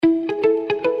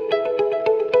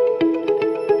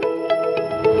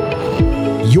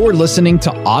You're listening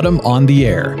to Autumn on the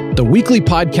Air, the weekly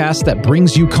podcast that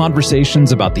brings you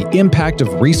conversations about the impact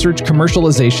of research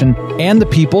commercialization and the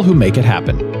people who make it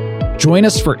happen. Join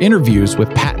us for interviews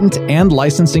with patent and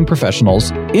licensing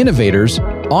professionals, innovators,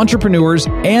 entrepreneurs,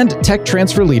 and tech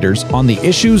transfer leaders on the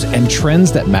issues and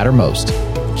trends that matter most.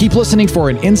 Keep listening for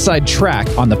an inside track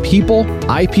on the people,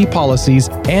 IP policies,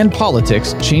 and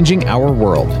politics changing our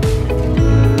world.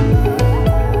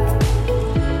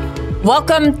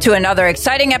 Welcome to another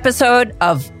exciting episode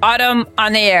of Autumn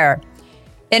on the Air.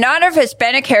 In honor of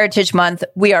Hispanic Heritage Month,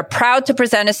 we are proud to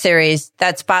present a series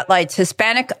that spotlights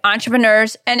Hispanic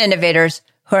entrepreneurs and innovators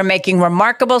who are making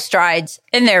remarkable strides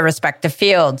in their respective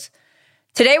fields.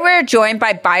 Today, we're joined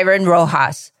by Byron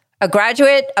Rojas, a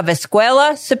graduate of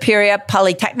Escuela Superior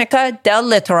Politécnica del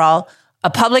Litoral,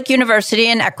 a public university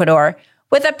in Ecuador,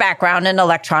 with a background in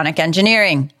electronic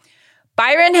engineering.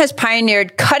 Byron has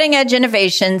pioneered cutting-edge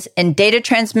innovations in data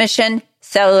transmission,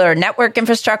 cellular network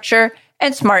infrastructure,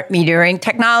 and smart metering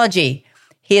technology.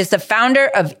 He is the founder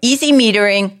of Easy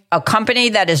Metering, a company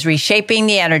that is reshaping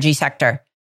the energy sector.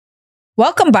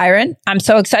 Welcome, Byron. I'm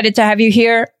so excited to have you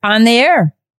here on the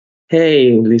air.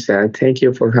 Hey, Lisa. Thank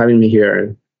you for having me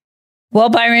here. Well,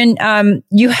 Byron,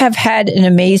 you have had an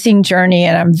amazing journey,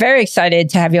 and I'm very excited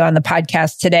to have you on the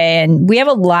podcast today. And we have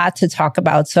a lot to talk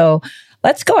about. So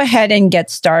let's go ahead and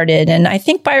get started. And I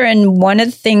think, Byron, one of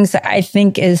the things that I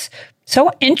think is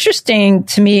so interesting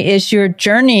to me is your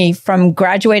journey from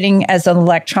graduating as an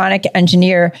electronic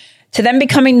engineer to then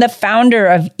becoming the founder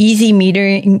of Easy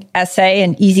Metering SA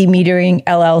and Easy Metering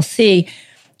LLC.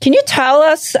 Can you tell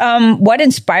us what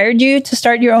inspired you to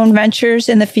start your own ventures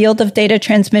in the field of data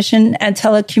transmission and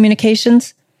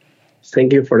telecommunications?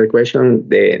 Thank you for the question.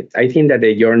 I think that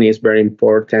the journey is very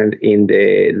important in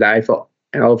the life of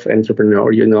entrepreneur,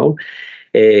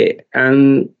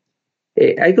 and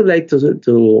I would like to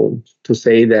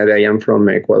say that I am from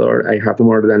Ecuador. I have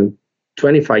more than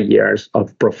 25 years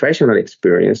of professional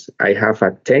experience. I have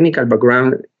a technical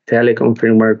background, telecom,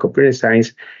 firmware, computer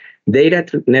science,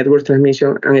 data network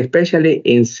transmission, and especially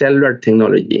in cellular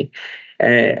technology.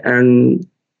 And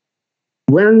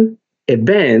one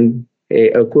event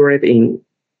occurred in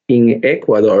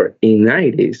Ecuador in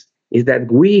 90s is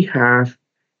that we had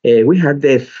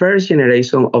the first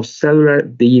generation of cellular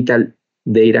digital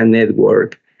data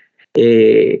network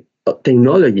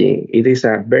technology. It is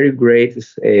a very great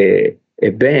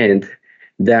event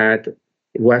that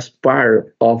was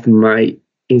part of my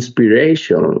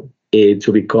inspiration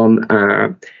to become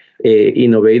an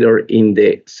innovator in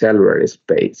the cellular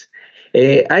space.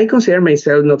 I consider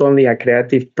myself not only a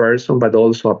creative person, but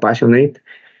also a passionate.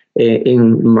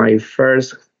 In my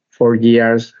first 4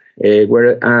 years,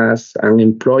 as an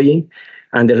employee,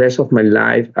 and the rest of my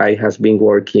life I has been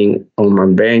working on my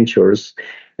ventures.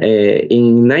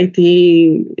 In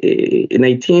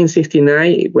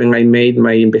 1969, when I made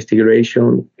my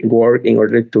investigation work in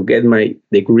order to get my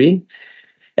degree,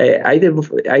 I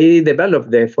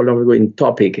developed the following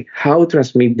topic: how to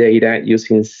transmit data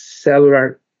using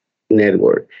cellular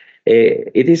network.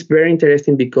 It is very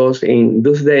interesting because in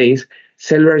those days,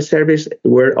 cellular service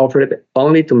were offered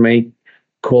only to make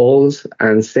calls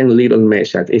and send little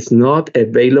messages. Was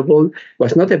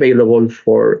not available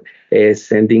for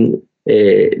sending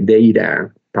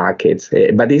data packets.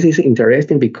 But this is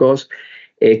interesting because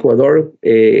Ecuador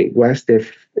was an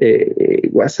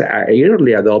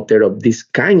early adopter of this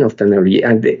kind of technology.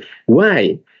 And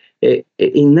why?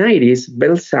 In 90s,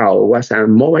 Belsao was a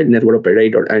mobile network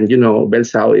operator, and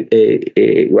Belsao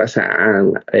was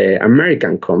an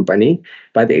American company,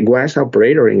 but it was an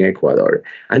operator in Ecuador.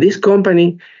 And this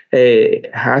company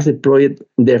has deployed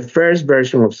the first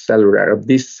version of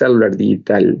this cellular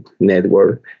digital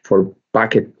network for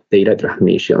packet data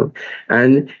transmission.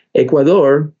 And in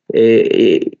Ecuador,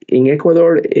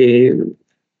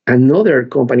 another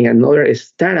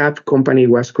startup company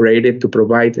was created to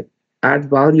provide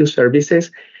add value services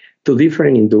to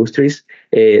different industries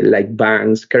like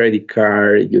banks, credit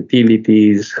card,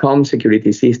 utilities, home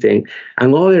security system,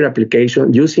 and other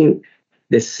applications using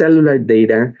the cellular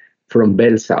data from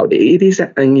Belsao. It is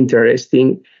an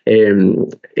interesting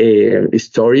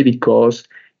story because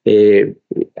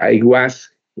I was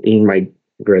in my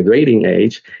graduating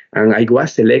age and I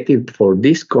was selected for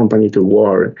this company to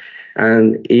work.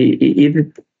 And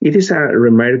it is a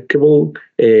remarkable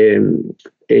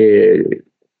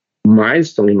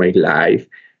milestone in my life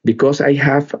because I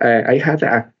had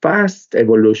a fast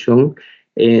evolution,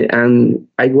 and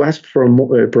I was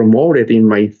promoted in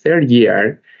my third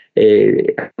year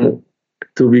to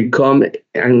become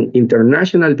an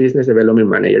international business development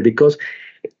manager because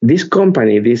this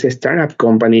company, this startup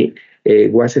company,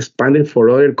 was expanded for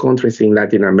other countries in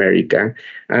Latin America.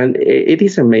 And it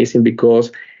is amazing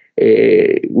because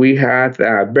we had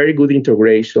a very good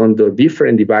integration to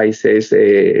different devices,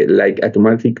 like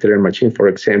automatic teller machine, for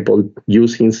example,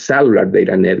 using cellular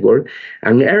data network.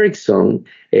 And Ericsson,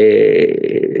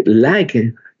 like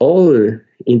all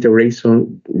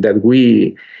integration that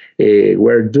we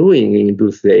were doing in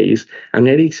those days, and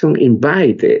Ericsson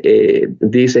invited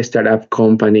this startup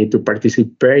company to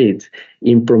participate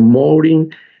in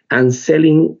promoting and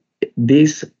selling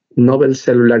this novel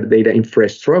cellular data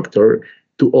infrastructure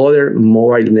to other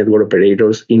mobile network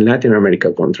operators in Latin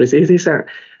America countries. It is an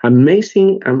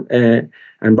amazing and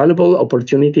valuable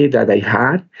opportunity that I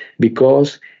had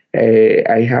because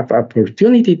I have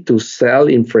opportunity to sell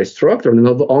infrastructure,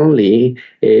 not only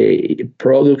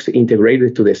products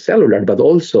integrated to the cellular, but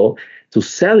also to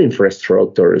sell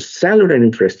infrastructure, cellular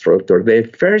infrastructure, the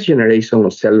first generation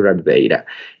of cellular data.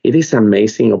 It is an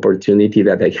amazing opportunity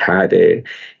that I had,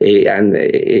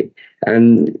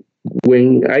 and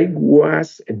when I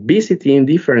was visiting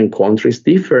different countries,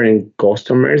 different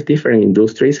customers, different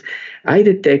industries, I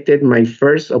detected my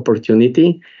first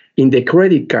opportunity in the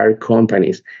credit card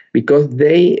companies because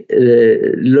they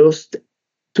lost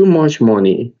too much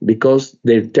money because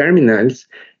their terminals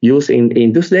used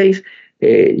in those days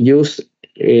use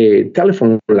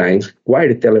telephone lines,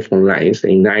 wired telephone lines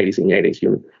in 90s and 80s.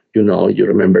 You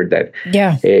remember that.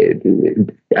 Yeah.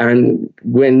 And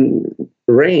when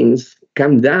rains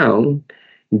come down,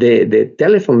 the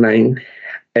telephone line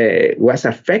was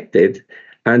affected,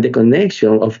 and the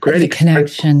connection of credit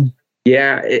connection.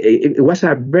 Yeah, it was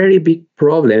a very big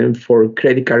problem for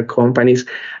credit card companies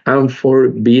and for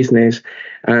business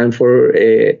and for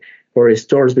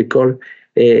stores because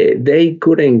they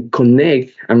couldn't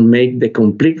connect and make the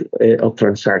complete of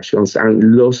transactions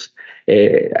and lost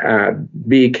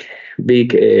big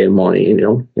money.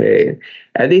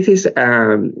 This is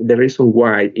the reason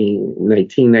why in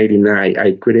 1999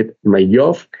 I quit my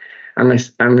job. And I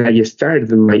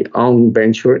started my own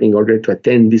venture in order to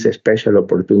attend this special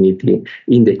opportunity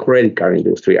in the credit card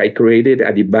industry. I created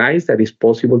a device that is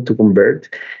possible to convert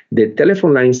the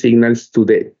telephone line signals to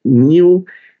the new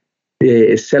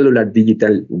cellular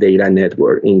digital data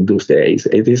network in those days.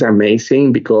 It is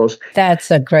amazing because...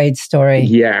 That's a great story.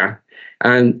 Yeah.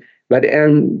 But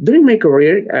during my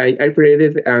career, I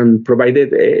created and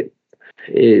provided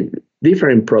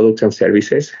different products and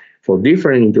services for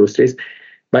different industries.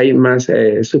 My most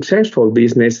successful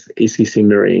business is Easy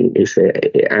Mirroring.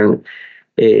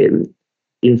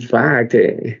 In fact,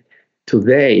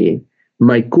 today,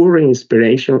 my current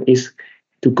inspiration is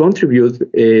to contribute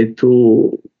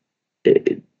to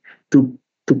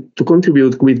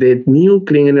contribute with the new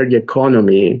clean energy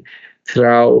economy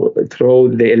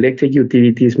through the electric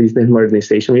utilities business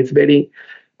modernization.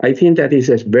 I think that is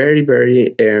a very,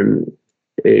 very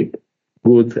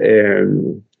good.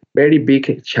 Very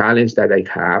big challenge that I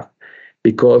have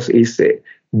because it's a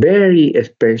very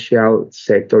special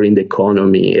sector in the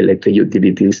economy. Electric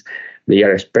utilities, they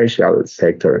are a special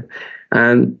sector.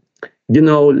 And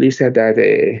Lisa, that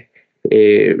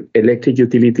electric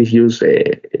utilities use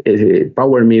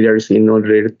power meters in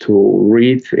order to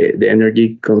read the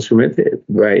energy consumed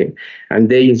and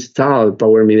they install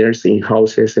power meters in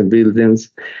houses and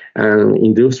buildings and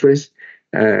industries.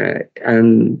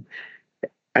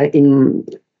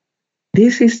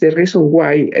 This is the reason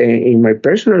why, in my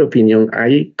personal opinion,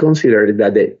 I consider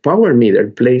that the power meter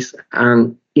plays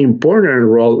an important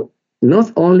role, not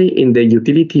only in the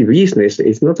utility business,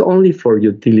 it's not only for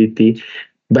utility,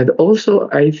 but also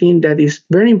I think that is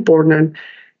very important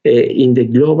in the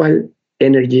global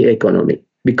energy economy,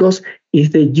 because it's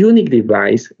the unique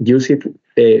device used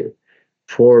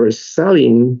for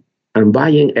selling and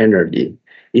buying energy.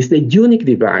 It's the unique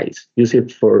device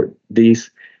used for this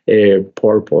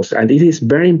purpose, and it is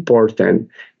very important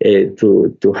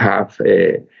to have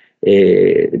to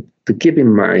keep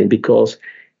in mind because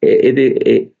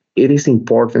it is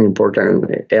important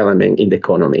element in the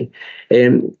economy.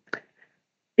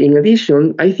 In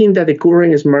addition, I think that the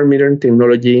current smart meter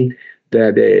technology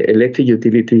that the electric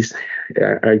utilities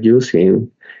are using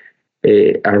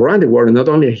around the world, not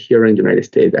only here in the United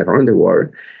States, around the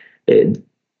world,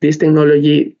 this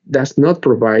technology does not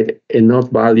provide enough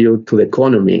value to the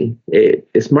economy.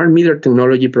 Smart meter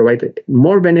technology provides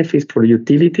more benefits for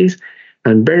utilities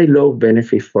and very low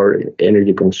benefit for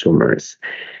energy consumers.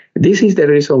 This is the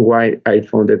reason why I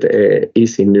founded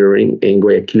Easy Mirroring in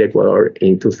Guayaquil, Ecuador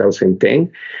in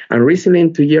 2010. And recently,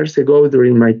 2 years ago,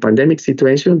 during the pandemic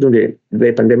situation,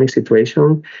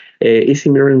 Easy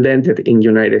Mirroring landed in the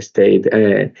United States.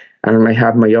 And I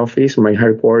have my office, my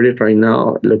headquarters right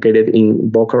now located in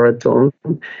Boca Raton.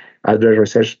 at the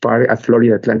research part at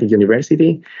Florida Atlantic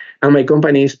University. And my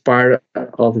company is part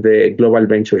of the Global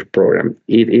Ventures Program.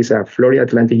 It is a Florida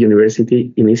Atlantic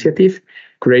University initiative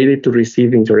created to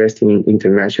receive interesting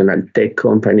international tech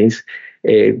companies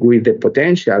with the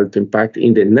potential to impact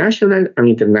in the national and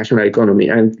international economy.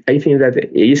 And I think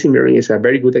that Easy Mirroring is a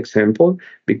very good example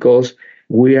because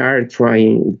we are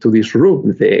trying to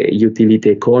disrupt the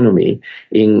utility economy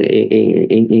in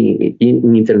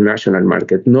international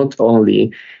market, not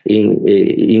only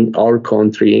in our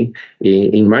country,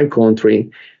 in my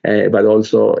country, but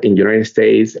also in the United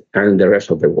States and the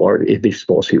rest of the world, if this is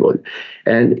possible.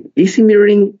 And Easy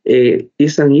Mirroring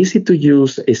is an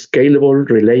easy-to-use, scalable,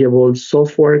 reliable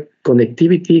software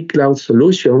connectivity cloud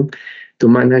solution to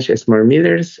manage smart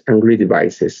meters and grid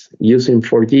devices using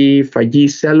 4G, 5G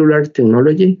cellular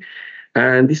technology.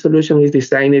 And this solution is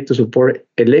designed to support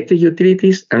electric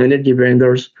utilities and energy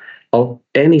vendors of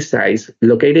any size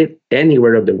located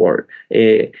anywhere of the world.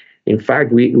 In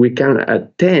fact, we can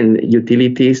attend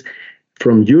utilities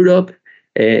from Europe,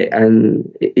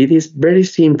 and it is very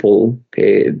simple,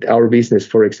 our business.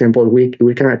 For example, we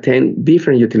can attend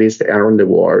different utilities around the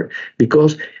world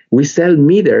because we sell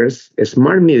meters,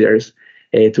 smart meters,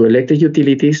 to electric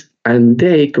utilities, and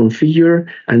they configure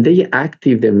and they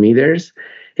active the meters.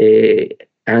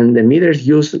 And the meters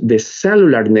use the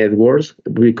cellular networks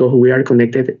because we are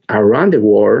connected around the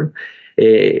world.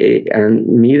 And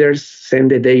meters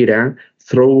send the data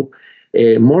through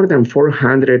more than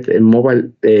 400 mobile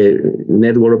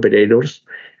network operators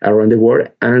around the world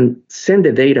and send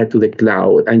the data to the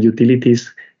cloud. And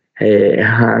utilities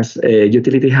have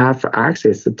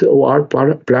access to our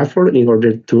platform in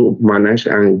order to manage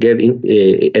and get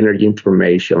energy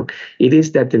information. It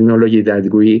is that technology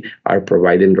that we are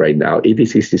providing right now. It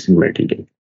is Easy Mirroring.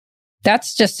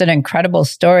 That's just an incredible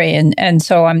story. And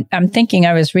so I'm thinking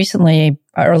I was recently,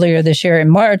 earlier this year in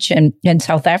March in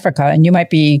South Africa, and you might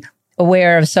be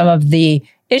aware of some of the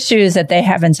issues that they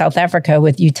have in South Africa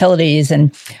with utilities.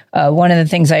 And one of the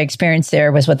things I experienced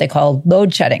there was what they call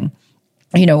load shedding.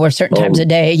 Where certain times a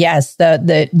day, yes,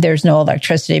 there's no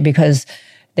electricity because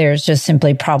there's just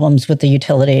simply problems with the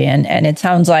utility. And it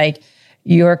sounds like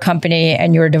your company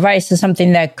and your device is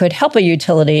something that could help a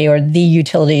utility or the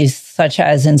utilities, such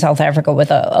as in South Africa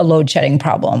with a load shedding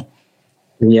problem.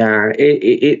 Yeah,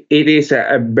 it is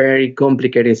a very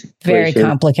complicated situation. Very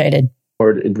complicated.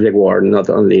 For the world, not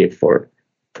only for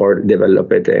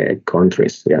developed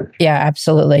countries. Yeah. Yeah,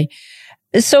 absolutely.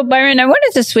 So, Byron, I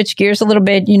wanted to switch gears a little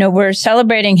bit. We're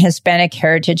celebrating Hispanic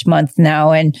Heritage Month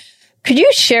now. And could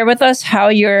you share with us how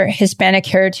your Hispanic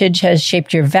heritage has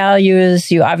shaped your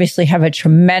values? You obviously have a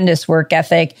tremendous work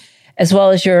ethic, as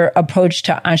well as your approach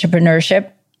to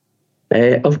entrepreneurship.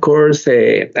 Of course,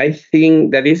 I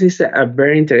think that this is a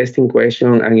very interesting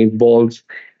question and involves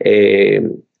a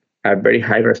very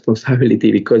high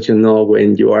responsibility because,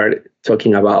 when you are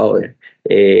talking about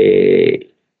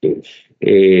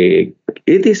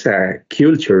it is a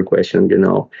culture question,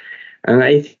 and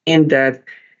I think that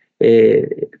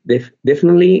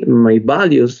definitely my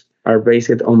values are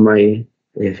based on my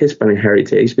Hispanic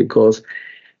heritage because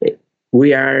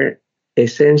we are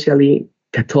essentially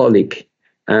Catholic,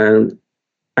 and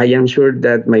I am sure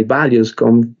that my values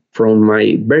come from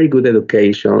my very good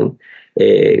education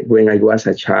when I was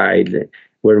a child,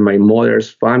 where my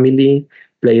mother's family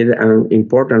played an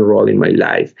important role in my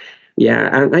life. Yeah,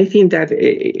 and I think that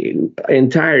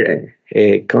entire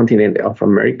continent of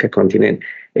America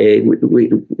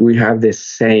we have the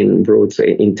same roots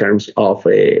in terms of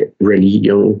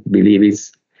religion,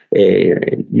 beliefs.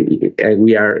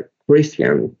 We are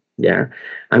Christian, yeah,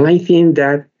 and I think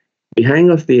that behind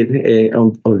of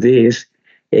this,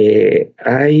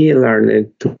 I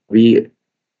learned to be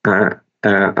a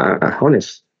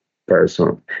honest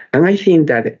person, and I think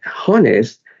that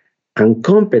honest and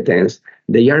competence,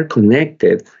 they are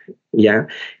connected. Yeah,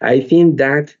 I think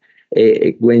that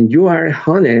when you are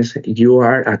honest, you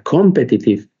are a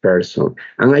competitive person,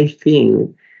 and I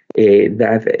think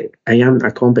that I am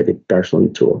a competitive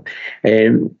person too.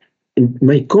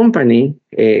 My company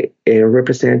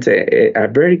represents a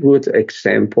very good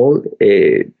example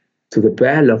to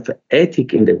develop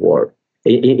ethic in the world,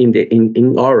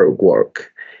 in our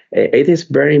work. It is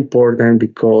very important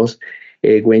because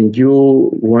when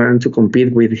you want to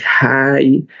compete with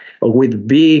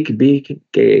big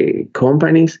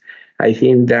companies, I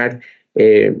think that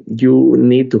you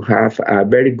need to have a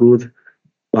very good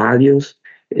values.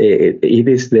 It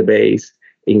is the base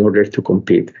in order to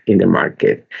compete in the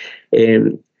market.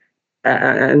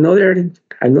 Another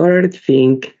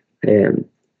thing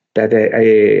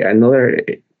another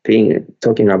thing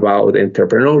talking about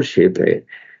entrepreneurship,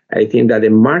 I think that the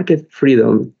market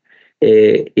freedom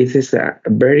it is a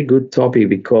very good topic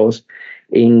because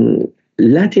in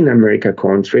Latin America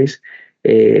countries,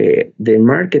 the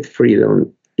market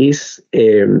freedom is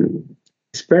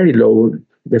very low.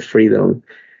 The freedom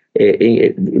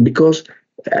because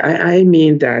I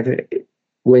mean that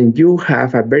when you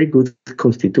have a very good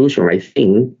constitution, I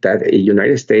think that the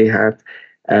United States have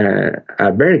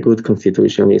a very good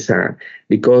constitution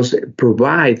because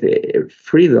provide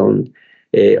freedom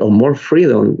or more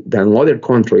freedom than other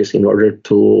countries in order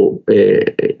to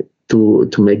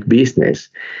make business.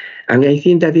 And I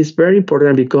think that is very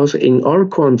important because in our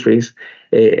countries,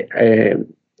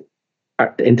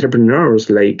 entrepreneurs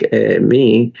like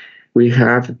me, we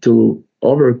have to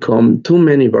overcome too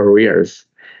many barriers.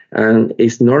 And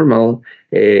it's normal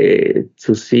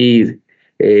to see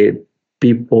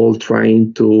people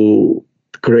trying to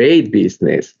create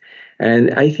business.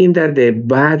 And I think that the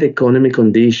bad economic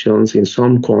conditions in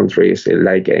some countries,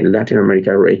 like in Latin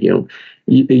America region,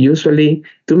 usually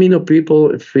too many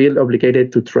people feel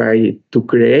obligated to try to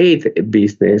create a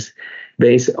business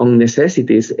based on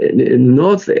necessities,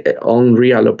 not on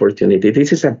real opportunity.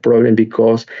 This is a problem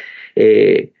because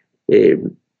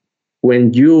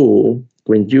when you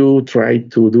try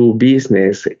to do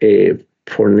business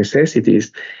for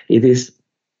necessities, it is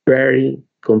very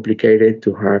complicated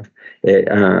to have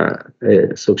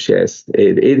success.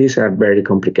 It is a very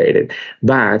complicated.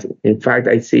 But in fact,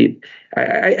 I think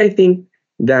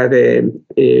that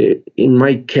in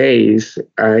my case,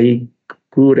 I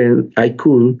could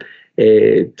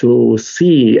to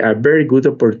see a very good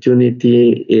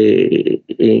opportunity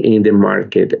in the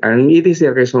market, and it is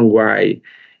the reason why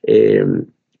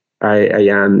I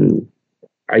am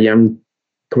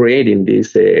creating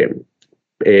this. I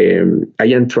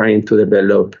am trying to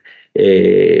develop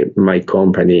my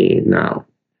company now.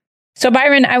 So,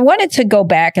 Byron, I wanted to go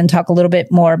back and talk a little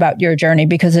bit more about your journey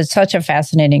because it's such a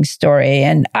fascinating story.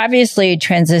 And obviously,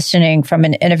 transitioning from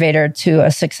an innovator to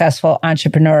a successful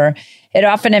entrepreneur, it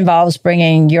often involves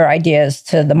bringing your ideas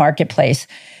to the marketplace.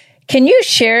 Can you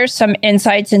share some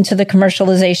insights into the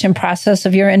commercialization process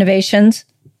of your innovations?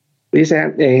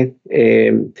 Lisa,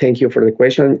 thank you for the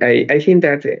question. I think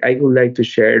that I would like to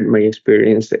share my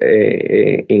experience of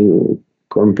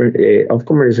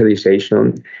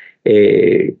commercialization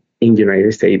in the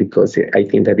United States because I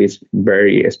think that it's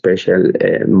very special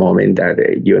moment that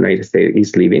the United States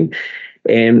is living.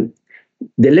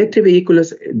 The electric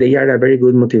vehicles, they are a very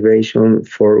good motivation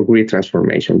for grid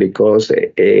transformation because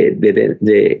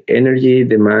the energy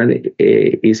demand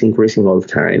is increasing all the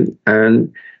time,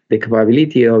 and the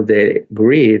capability of the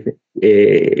grid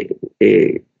it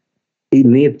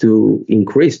need to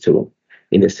increase too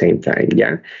in the same time.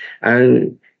 Yeah,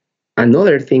 and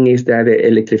another thing is that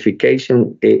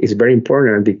electrification is very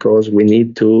important because we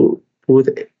need to put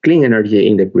clean energy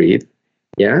in the grid.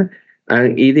 Yeah,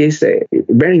 and it is a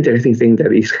very interesting thing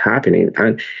that is happening.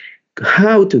 And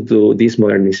how to do this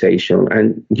modernization.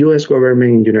 And U.S.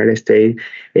 government in the United States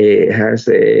has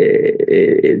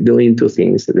doing two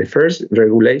things. The first,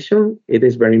 regulation. It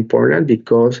is very important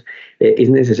because it's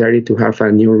necessary to have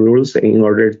new rules in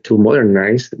order to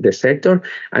modernize the sector.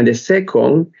 And the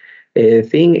second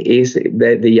thing is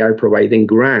that they are providing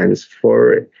grants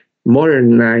for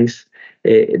modernize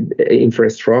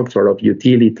infrastructure of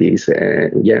utilities.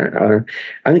 And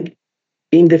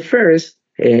in the first,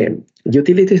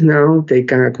 utilities now, they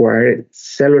can acquire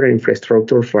cellular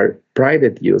infrastructure for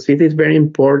private use. It is very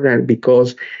important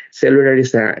because cellular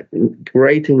is a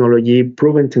great technology,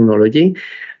 proven technology.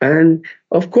 And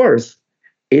of course,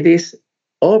 it is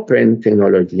open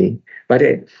technology. But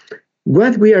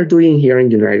what we are doing here in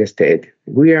the United States,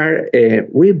 we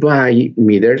buy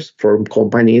meters from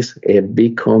companies,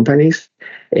 big companies,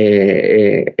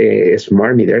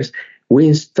 smart meters. We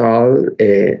install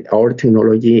our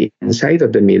technology inside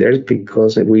of the meters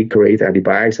because we create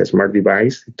a smart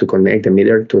device to connect the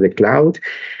meter to the cloud.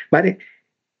 But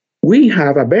we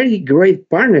have a very great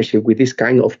partnership with this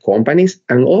kind of companies.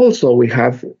 And also we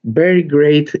have very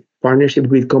great partnership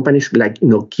with companies like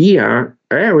Nokia,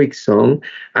 Ericsson,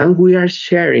 and we are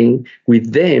sharing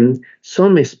with them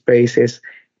some spaces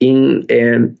in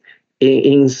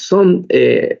some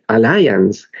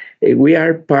alliance. We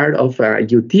are part of a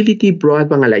utility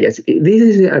broadband alliance. This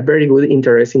is a very good,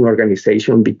 interesting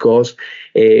organization because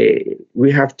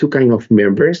we have two kinds of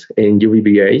members in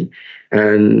UBBA,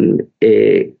 and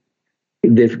the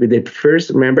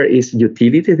first member is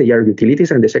utilities. They are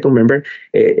utilities, and the second member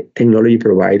technology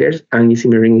providers. And Easy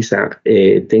Marine is a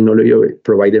technology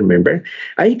provider member.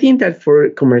 I think that for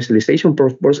commercialization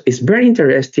purpose, it's very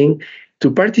interesting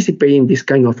to participate in this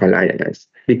kind of alliance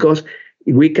because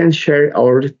we can share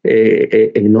our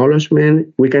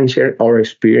acknowledgement, we can share our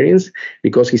experience,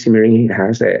 because Easy Metering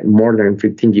has more than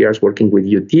 15 years working with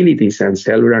utilities and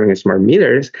cellular and smart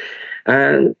meters,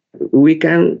 and we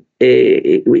can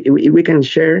we can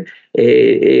share,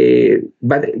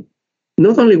 but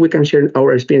not only we can share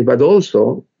our experience, but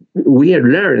also we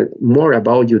learn more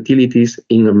about utilities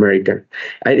in America.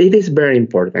 And it is very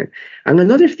important. And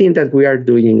another thing that we are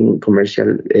doing in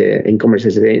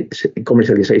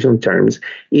commercialization terms,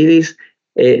 it is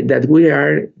that we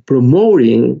are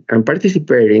promoting and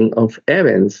participating of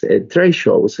events, trade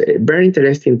shows, very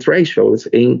interesting trade shows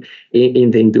in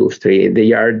the industry.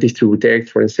 They are distributed,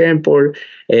 for example,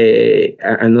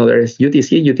 another is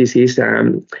UTC. UTC is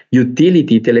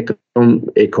utility telecom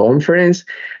conference,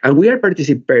 and we are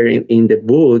participating in the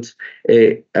booths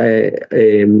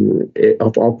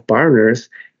of our partners,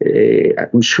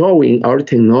 showing our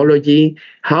technology,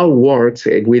 how it works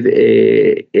with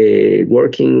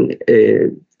working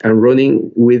and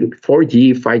running with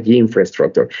 4G, 5G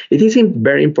infrastructure. It is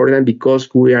very important because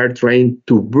we are trying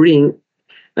to bring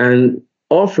and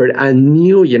offer a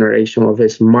new generation of a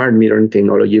smart metering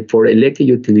technology for electric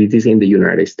utilities in the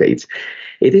United States.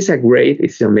 It is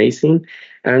it's amazing.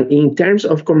 And in terms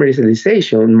of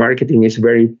commercialization, marketing is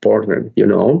very important,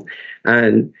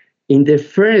 And in the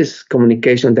first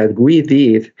communication that we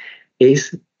did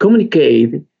is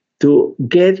communicate to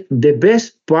get the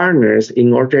best partners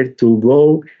in order to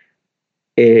go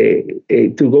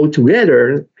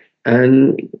together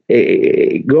and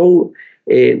go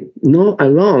not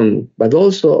alone, but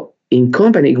also in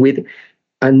company with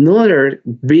another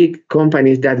big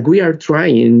companies that we are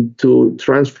trying to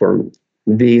transform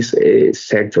this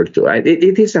sector to.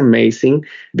 It is amazing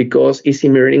because Easy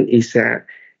Metering is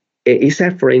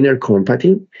a foreigner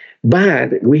company,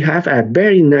 but we have a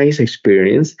very nice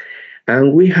experience,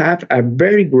 and we have a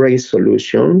very great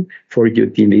solution for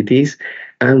utilities,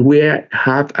 and we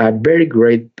have a very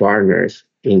great partners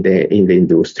in the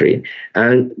industry,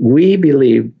 and we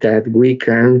believe that we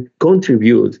can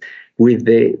contribute with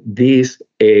this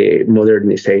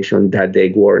modernization that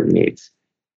the world needs.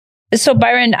 So,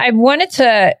 Byron, I wanted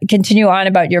to continue on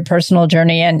about your personal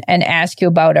journey and ask you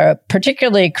about a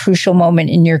particularly crucial moment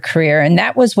in your career. And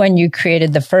that was when you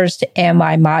created the first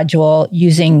AMI module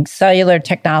using cellular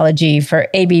technology for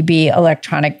ABB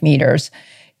electronic meters.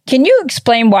 Can you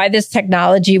explain why this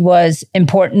technology was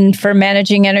important for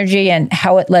managing energy and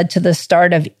how it led to the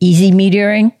start of easy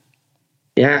metering?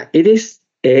 Yeah, it is.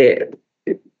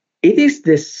 It is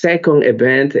the second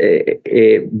event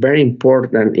very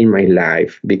important in my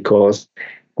life, because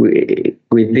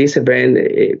with this event,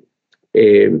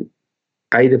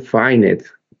 I defined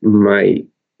my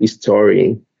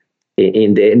story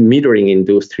in the metering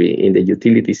industry, in the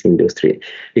utilities industry.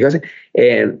 Because,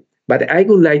 but I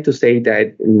would like to say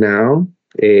that now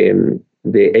the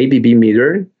ABB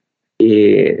meter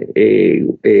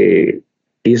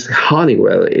is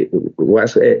Honeywell.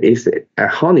 Is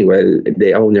Honeywell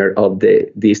the owner of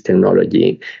this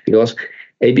technology, because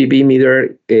ABB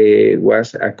meter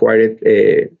was acquired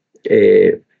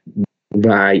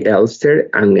by Elster,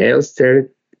 and Elster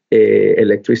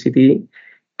electricity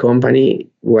company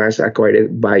was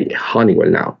acquired by Honeywell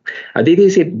now. And it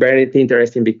is very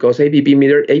interesting because ABB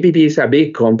is a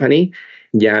big company,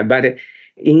 but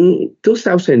in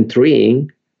 2003.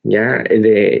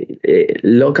 The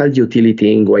local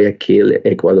utility in Guayaquil,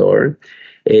 Ecuador,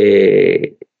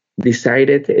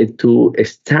 decided to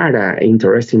start an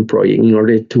interesting project in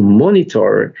order to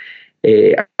monitor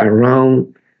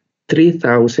around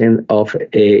 3,000 of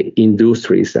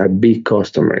industries, big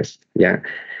customers.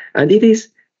 And it is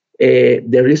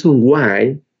the reason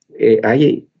why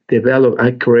I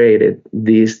created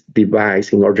this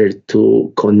device in order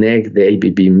to connect the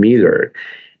ABB meter.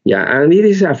 And it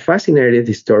is a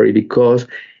fascinating story because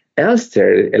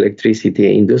Elster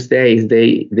Electricity in those days,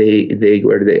 they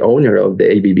were the owner of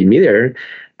the ABB meter,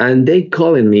 and they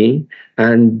called me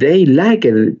and they liked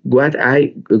what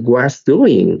I was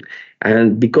doing,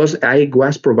 and because I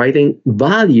was providing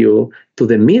value to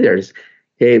the meters,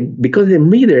 because the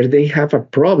meters, they have a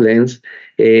problems.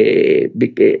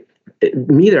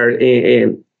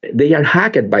 They are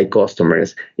hacked by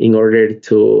customers in order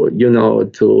to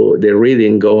the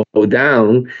reading go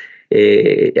down,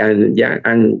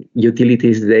 and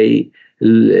utilities they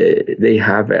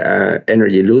have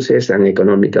energy losses and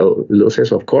economical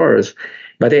losses, of course.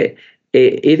 But it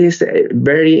is a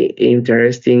very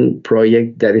interesting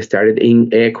project that started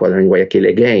in Ecuador, in Guayaquil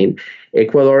again.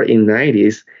 Ecuador in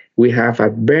 90s. We have a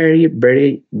very,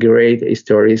 very great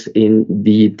stories in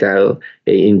digital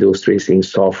industries, in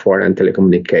software and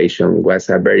telecommunication was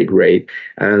a very great.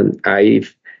 And I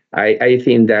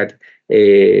think that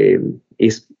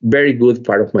is very good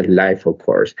part of my life, of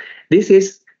course. This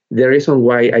is the reason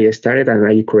why I started and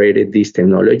I created this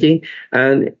technology,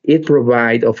 and it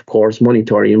provides, of course,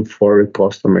 monitoring for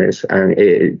customers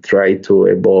and try to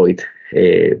avoid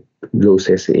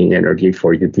losses in energy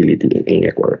for utility in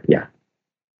Ecuador. Yeah.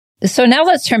 So now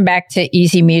let's turn back to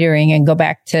easy metering and go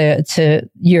back to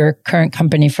your current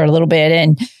company for a little bit.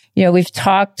 And, we've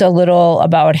talked a little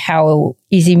about how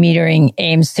easy metering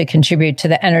aims to contribute to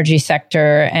the energy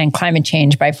sector and climate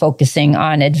change by focusing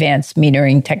on advanced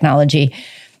metering technology.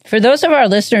 For those of our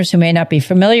listeners who may not be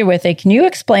familiar with it, can you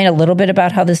explain a little bit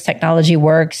about how this technology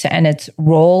works and its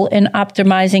role in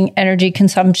optimizing energy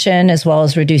consumption, as well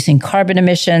as reducing carbon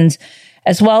emissions,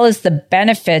 as well as the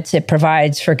benefits it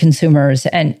provides for consumers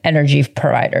and energy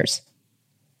providers?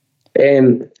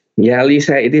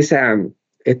 Lisa,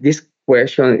 this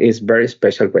question is very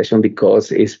special question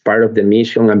because it's part of the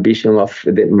mission and vision of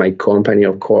my company,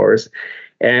 of course.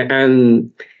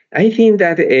 And I think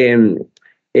that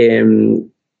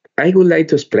I would like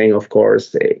to explain, of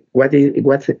course, what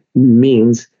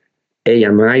means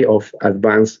AMI of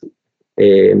advanced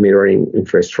metering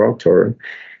infrastructure.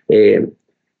 This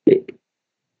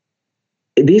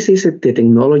is the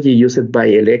technology used by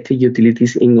electric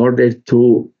utilities in order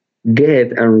to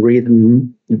get and read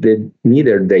the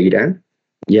meter data,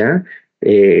 a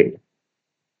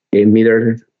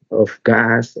meter of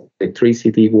gas,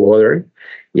 electricity, water,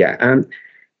 and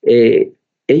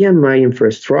AMI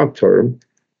infrastructure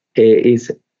includes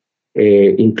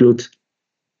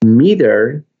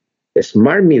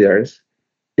smart meters,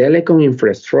 telecom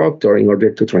infrastructure in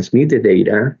order to transmit the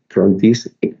data from this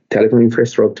telecom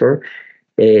infrastructure,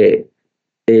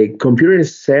 computer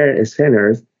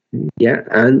centers,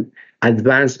 and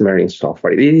advanced marine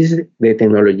software. This is the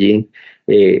technology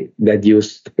that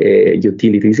used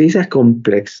utilities. It's a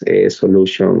complex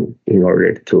solution in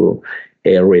order to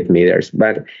read meters.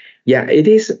 But it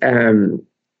is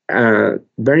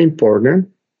very important.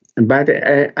 But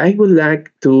I would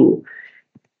like to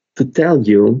tell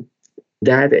you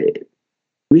that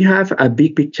we have a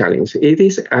big challenge. It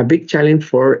is a big challenge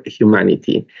for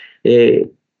humanity.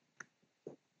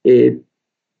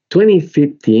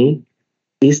 2050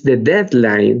 is the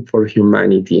deadline for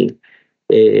humanity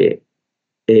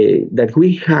that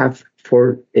we have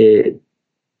for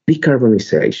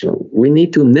decarbonization. We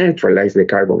need to neutralize the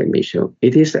carbon emission.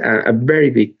 It is a very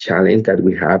big challenge that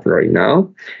we have right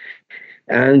now.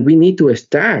 And we need to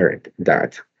start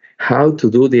that, how to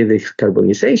do the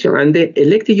decarbonization. And the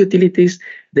electric utilities,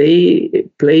 they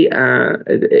play a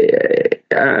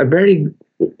very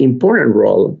important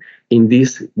role in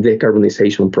this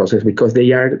decarbonization process because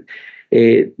they are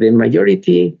the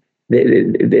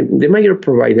major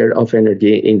provider of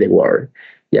energy in the world.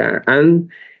 And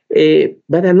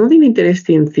but another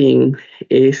interesting thing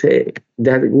is that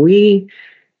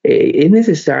it's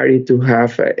necessary to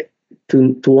have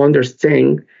to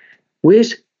understand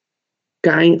which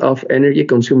kind of energy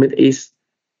consumed is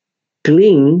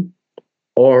clean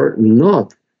or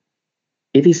not.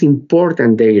 It is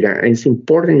important data and it's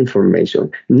important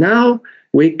information. Now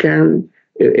we can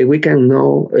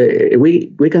know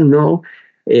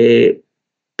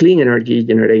clean energy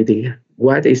generated.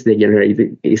 What is the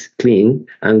generated is clean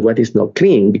and what is not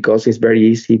clean, because it's very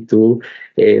easy to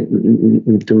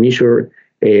measure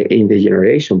in the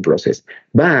generation process.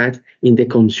 But in the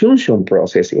consumption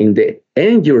process, in the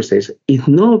end users, it's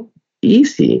not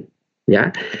easy.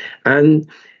 And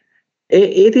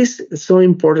it is so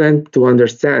important to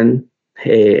understand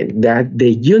that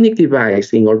the unique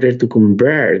device in order to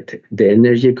convert the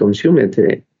energy consumed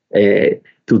to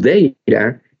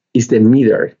data is the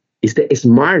meter, is the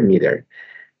smart meter.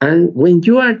 And when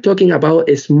you are talking about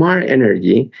a smart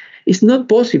energy, it's not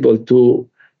possible to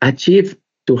achieve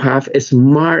to have a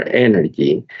smart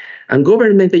energy. And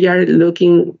government, they are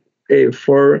looking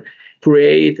for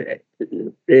create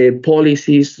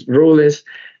policies, rules,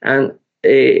 and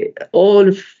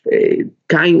all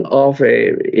kind of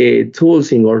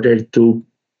tools in order to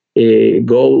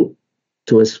go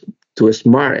to a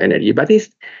smart energy. But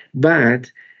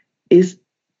it's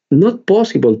not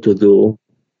possible to do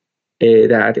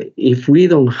that if we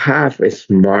don't have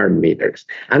smart meters.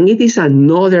 And it is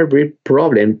another big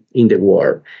problem in the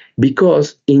world,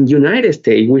 because in United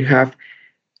States we have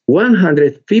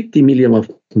 150 million of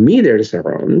meters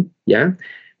around,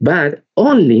 but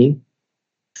only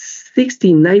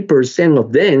 69%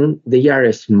 of them, they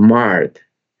are smart.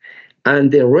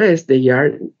 And the rest, they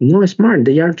are not smart.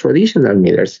 They are traditional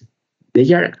meters.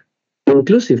 They are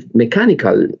inclusive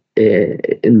mechanical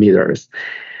meters.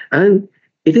 And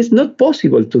it is not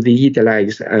possible to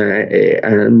digitalize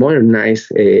and modernize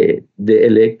the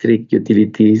electric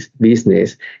utilities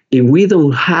business if we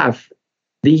don't have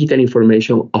digital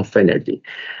information of energy.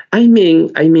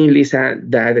 Lisa,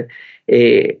 that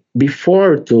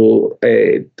before to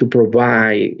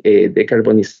provide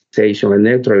decarbonization and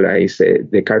neutralize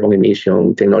the carbon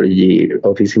emission technology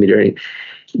of easy metering,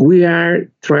 we are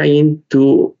trying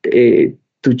to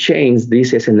change this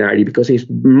scenario, because it's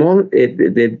more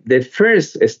the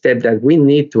first step that we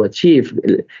need to achieve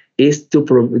is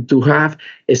to have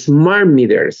smart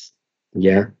meters,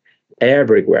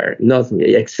 everywhere, not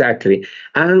exactly.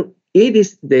 And it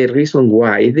is the reason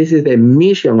why this is the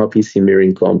mission of Easy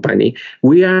Mirroring Company.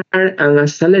 We are an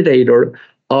accelerator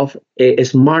of a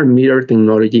smart meter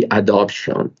technology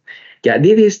adoption.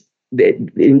 This is the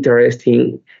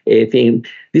interesting thing.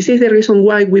 This is the reason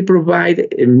why we provide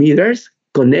meters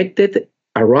connected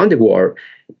around the world.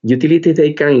 Utilities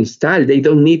they can install, they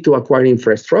don't need to acquire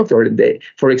infrastructure.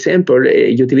 For example,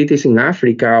 utilities in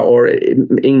Africa or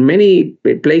in many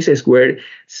places where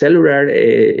cellular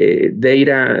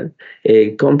data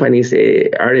companies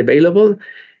are available,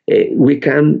 we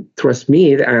can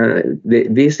transmit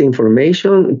this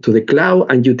information to the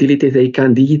cloud, and utilities they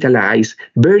can digitalize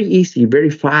very easy, very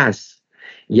fast.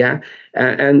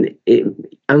 And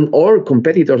our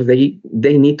competitors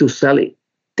they need to sell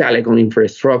telecom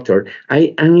infrastructure.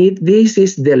 This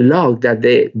is the log that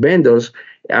the vendors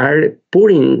are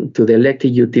putting to the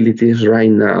electric utilities right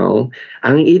now.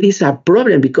 And it is a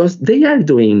problem because they are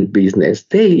doing business.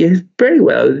 They very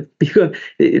well, because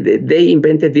they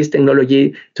invented this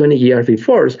technology 20 years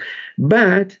before.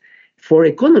 But for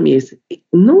economies,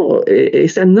 no,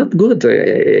 it's a not good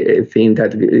thing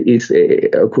that is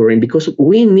occurring, because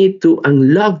we need to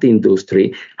unlock the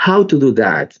industry. How to do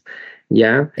that?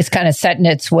 It's kind of set in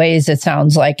its ways, it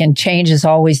sounds like, and change is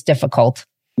always difficult.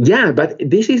 But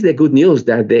this is the good news,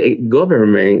 that the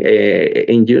government,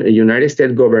 in United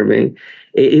States government,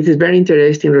 it is very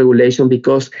interesting regulation,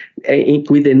 because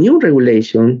with the new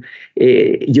regulation,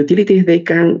 utilities, they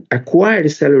can acquire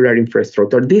cellular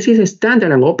infrastructure. This is a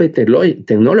standard and open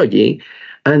technology.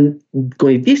 And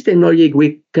with this technology,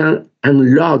 we can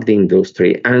unlock the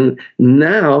industry. And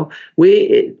now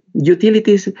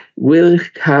utilities will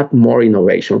have more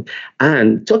innovation.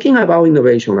 And talking about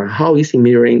innovation and how easy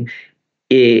metering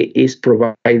is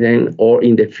providing, or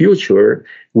in the future,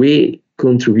 we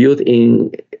contribute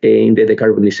in the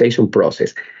decarbonization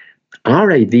process.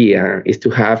 Our idea is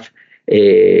to have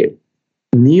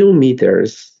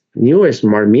new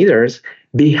smart meters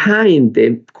behind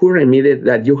the current meter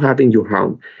that you have in your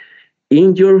home.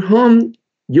 In your home,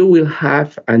 you will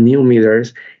have a new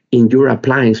meters in your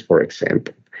appliance, for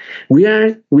example. We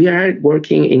are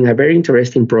working in a very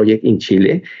interesting project in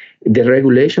Chile. The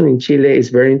regulation in Chile is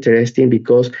very interesting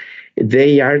because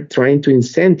they are trying to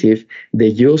incentive the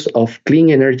use of clean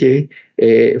energy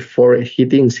for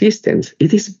heating systems.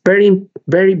 It is very,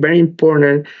 very, very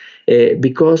important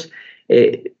because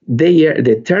the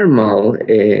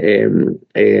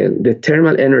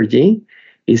thermal energy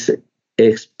is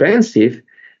expensive,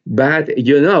 but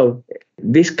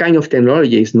this kind of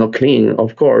technology is not clean,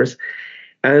 of course.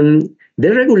 And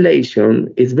the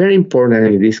regulation is very important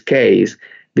in this case,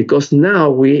 because now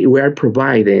we are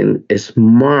providing a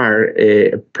smart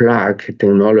plug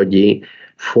technology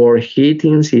for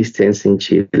heating systems in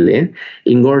Chile,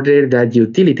 in order that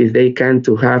utilities, they can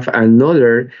to have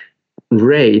another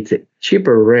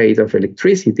cheaper rate of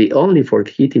electricity only for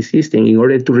heating system, in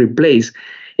order to replace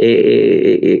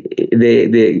the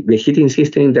heating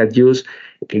system that use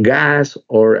gas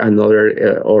or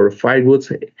another or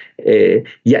firewoods.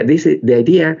 This is the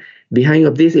idea behind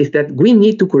of this, is that we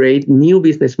need to create new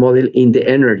business model in the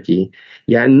energy.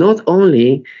 Not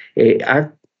only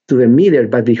up to the meter,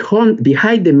 but the home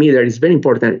behind the meter is very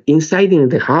important. Inside in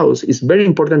the house, it's very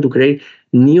important to create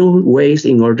new ways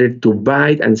in order to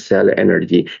buy and sell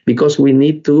energy, because we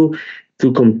need to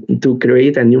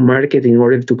create a new market in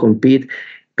order to compete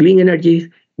clean energy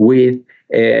with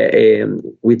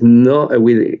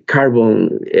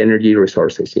carbon energy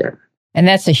resources. And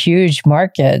that's a huge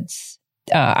market,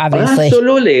 obviously.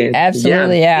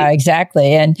 Absolutely. Yeah,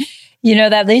 exactly. And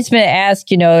that leads me to ask,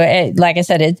 like I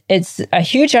said, it's a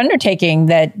huge undertaking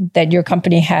that your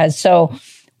company has. So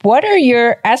what are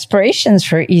your aspirations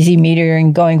for easy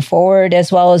metering going forward,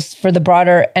 as well as for the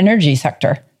broader energy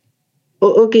sector?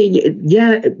 Okay,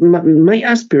 my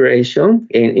aspiration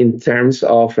in terms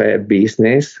of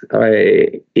business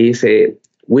is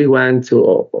we want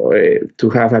to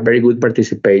have a very good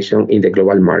participation in the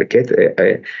global market.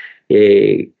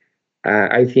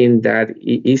 I think that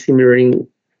easy metering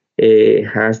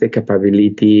has the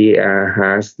capability,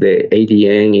 has the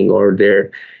ADN in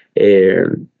order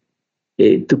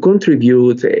to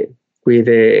contribute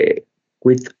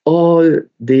with all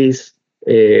this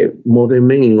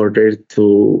movement in order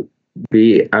to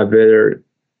be a better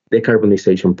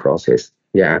decarbonization process.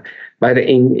 Yeah, but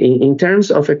in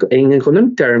terms of in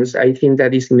economic terms, I think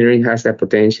that this engineering has the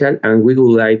potential, and we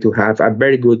would like to have a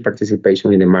very good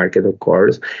participation in the market, of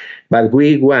course. But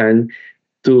we want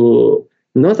to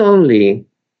not only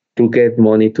to get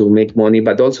money to make money,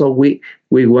 but also we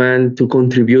want to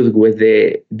contribute with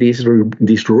this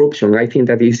disruption. I think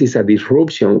that this is a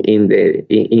disruption in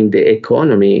the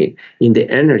economy, in the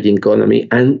energy economy,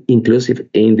 and inclusive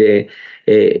in the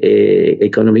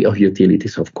economy of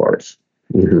utilities, of course.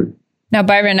 Mm-hmm. Now,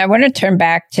 Byron, I want to turn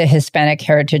back to Hispanic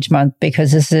Heritage Month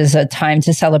because this is a time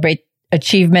to celebrate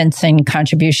achievements and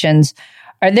contributions.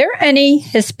 Are there any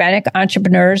Hispanic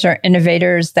entrepreneurs or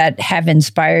innovators that have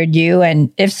inspired you? And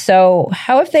if so,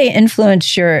 how have they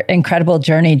influenced your incredible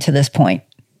journey to this point?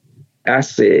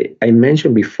 As I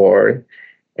mentioned before,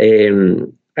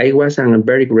 I was on a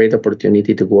very great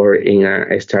opportunity to work in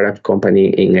a startup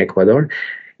company in Ecuador.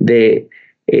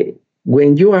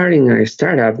 When you are in a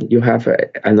startup, you have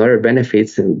another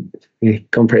benefits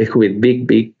compared with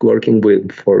big working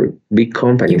for big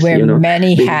companies. You wear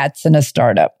many hats in a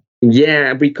startup.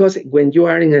 Yeah, because when you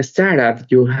are in a startup,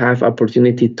 you have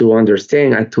opportunity to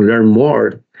understand and to learn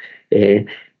more, and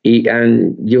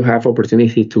you have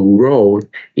opportunity to grow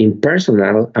in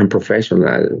personal and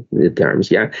professional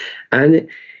terms. Yeah, and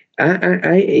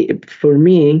for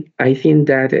me, I think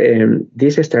that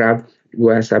this startup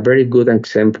was a very good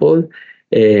example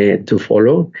to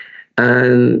follow,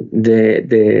 and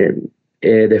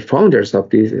the founders of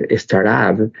this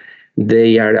startup,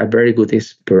 they are a very good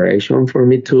inspiration for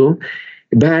me too.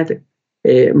 But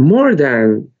more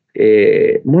than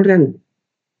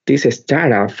this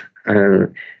startup,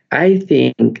 I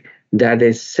think that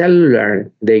the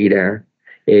cellular data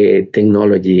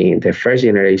technology, the first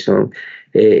generation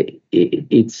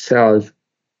itself,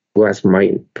 was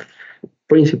my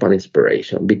principal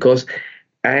inspiration, because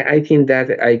I think that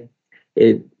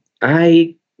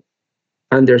I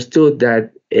understood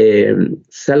that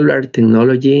cellular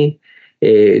technology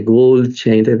will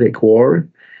change the world,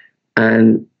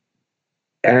 and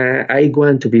I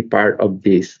want to be part of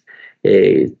this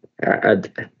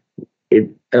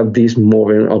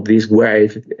movement, of this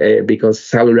wave, because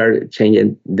cellular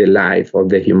changing the life of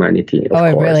the humanity. Of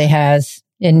course. It really has.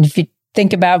 And if you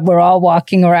think about, we're all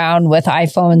walking around with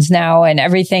iPhones now, and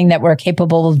everything that we're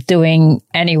capable of doing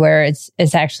anywhere, it's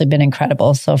actually been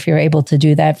incredible. So if you're able to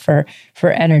do that for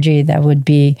energy, that would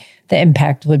be, the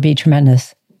impact would be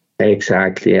tremendous.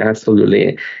 Exactly,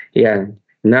 absolutely. Yeah.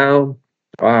 Now,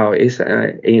 wow, it's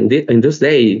in this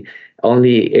day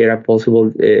only era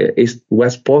possible.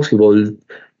 Was possible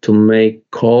to make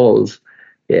calls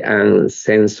and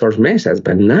send source messages,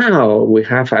 but now we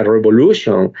have a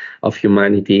revolution of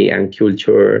humanity and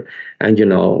culture, and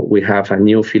we have a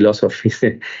new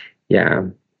philosophy. Yeah.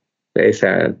 It's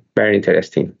very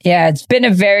interesting. Yeah, it's been a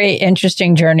very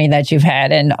interesting journey that you've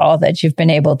had and all that you've been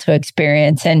able to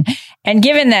experience. And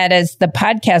given that, as the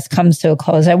podcast comes to a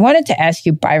close, I wanted to ask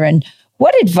you, Byron,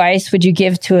 what advice would you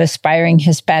give to aspiring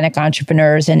Hispanic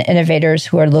entrepreneurs and innovators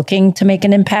who are looking to make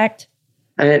an impact?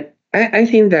 I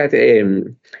think that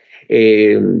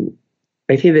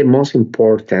I think the most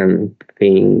important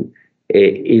thing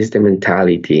is the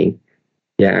mentality.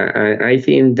 Yeah, I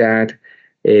think that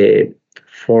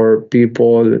for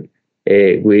people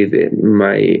with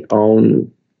my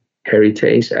own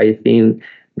heritage, I think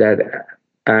that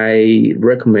I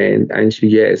recommend and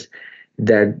suggest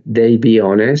that they be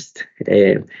honest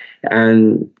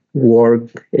and work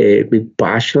with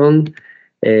passion,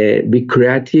 be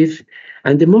creative.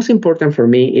 And the most important for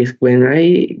me is when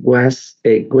I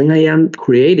am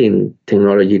creating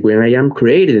technology, when I am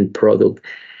creating product,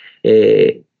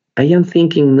 I am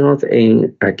thinking not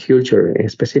in a culture, a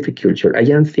specific culture. I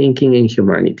am thinking in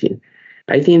humanity.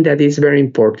 I think that is very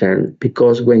important,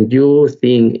 because when you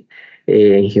think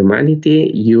in humanity,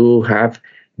 you have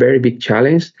very big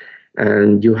challenge,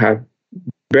 and you have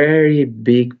very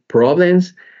big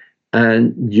problems,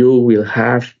 and you will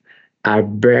have a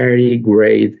very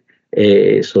great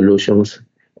solutions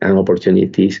and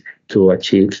opportunities to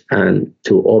achieve and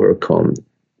to overcome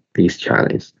this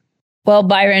challenge. Well,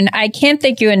 Byron, I can't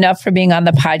thank you enough for being on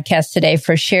the podcast today,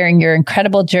 for sharing your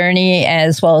incredible journey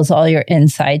as well as all your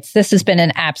insights. This has been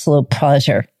an absolute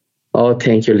pleasure. Oh,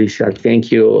 thank you, Lisa.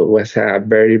 Thank you. It was a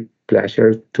very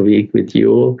pleasure to be with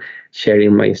you,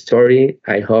 sharing my story.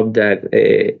 I hope that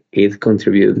it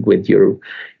contributes with your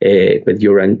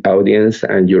audience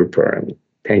and your program.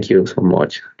 Thank you so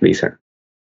much, Lisa.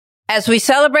 As we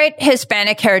celebrate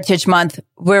Hispanic Heritage Month,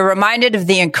 we're reminded of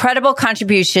the incredible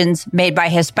contributions made by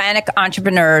Hispanic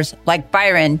entrepreneurs like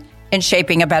Byron in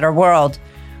shaping a better world.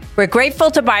 We're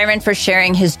grateful to Byron for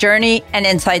sharing his journey and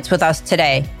insights with us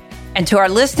today. And to our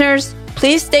listeners,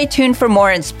 please stay tuned for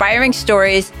more inspiring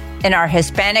stories in our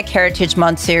Hispanic Heritage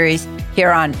Month series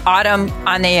here on Autumn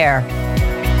on the Air.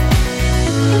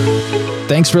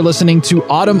 Thanks for listening to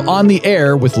Autumn on the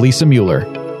Air with Lisa Mueller.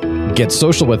 Get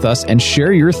social with us and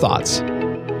share your thoughts.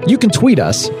 You can tweet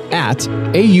us at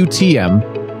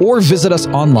AUTM or visit us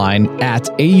online at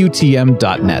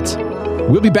AUTM.net.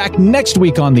 We'll be back next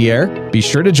week on the air. Be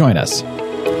sure to join us.